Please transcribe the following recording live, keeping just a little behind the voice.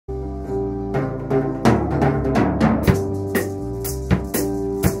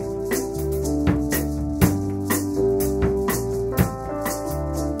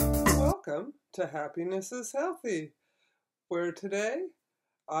to Happiness is Healthy, where today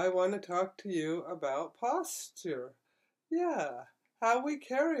I want to talk to you about posture. Yeah, how we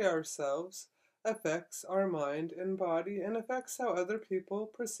carry ourselves affects our mind and body and affects how other people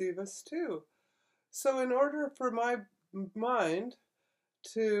perceive us too. So, in order for my mind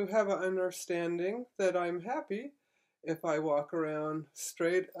to have an understanding that I'm happy, if I walk around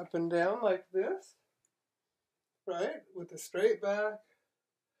straight up and down like this, right, with a straight back,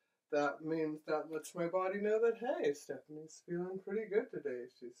 that means that lets my body know that, hey, Stephanie's feeling pretty good today.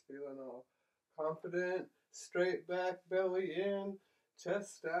 She's feeling all confident, straight back, belly in,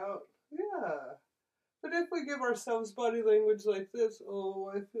 chest out. Yeah. But if we give ourselves body language like this,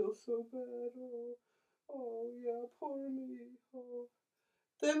 oh, I feel so bad. Oh, yeah, poor me. Oh.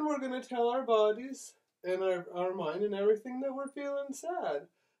 Then we're going to tell our bodies and our mind and everything that we're feeling sad.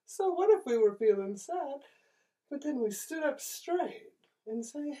 So what if we were feeling sad, but then we stood up straight and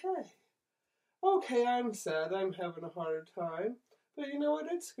say, hey, okay, I'm sad, I'm having a hard time, but you know what,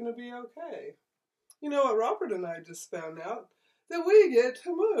 it's going to be okay. You know what, Robert and I just found out? That we get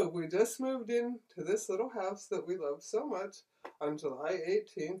to move. We just moved into this little house that we love so much on July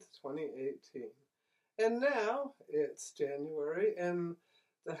 18th, 2018. And now it's January and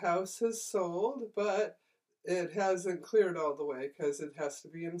the house has sold, but it hasn't cleared all the way because it has to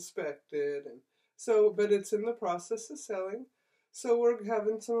be inspected. And so, but it's in the process of selling. So we're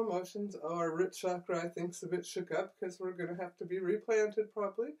having some emotions. Oh, our root chakra, I think, is a bit shook up because we're going to have to be replanted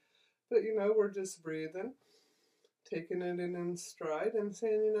probably. But, you know, we're just breathing, taking it in stride and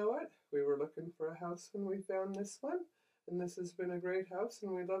saying, you know what, we were looking for a house when we found this one. And this has been a great house,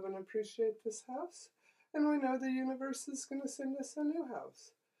 and we love and appreciate this house. And we know the universe is going to send us a new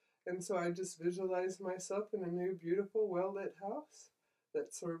house. And so I just visualize myself in a new, beautiful, well-lit house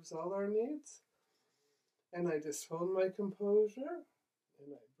that serves all our needs. And I just hold my composure,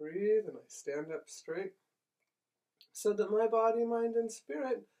 and I breathe, and I stand up straight, so that my body, mind, and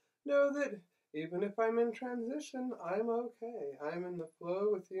spirit know that even if I'm in transition, I'm okay. I'm in the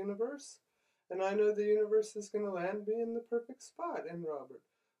flow with the universe, and I know the universe is going to land me in the perfect spot. And Robert,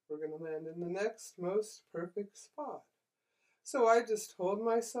 we're going to land in the next most perfect spot. So I just hold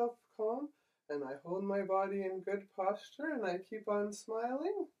myself calm, and I hold my body in good posture, and I keep on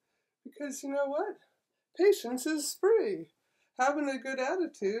smiling, because you know what? Patience is free. Having a good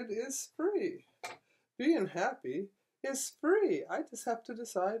attitude is free. Being happy is free. I just have to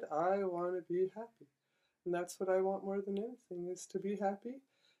decide I want to be happy. And that's what I want more than anything, is to be happy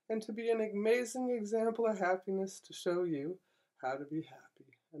and to be an amazing example of happiness to show you how to be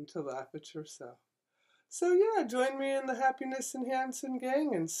happy and to laugh at yourself. So yeah, join me in the Happiness Enhancing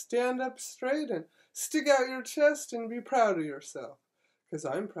gang and stand up straight and stick out your chest and be proud of yourself. Because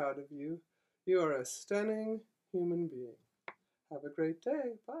I'm proud of you. You are a stunning human being. Have a great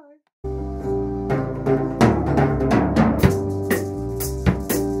day. Bye.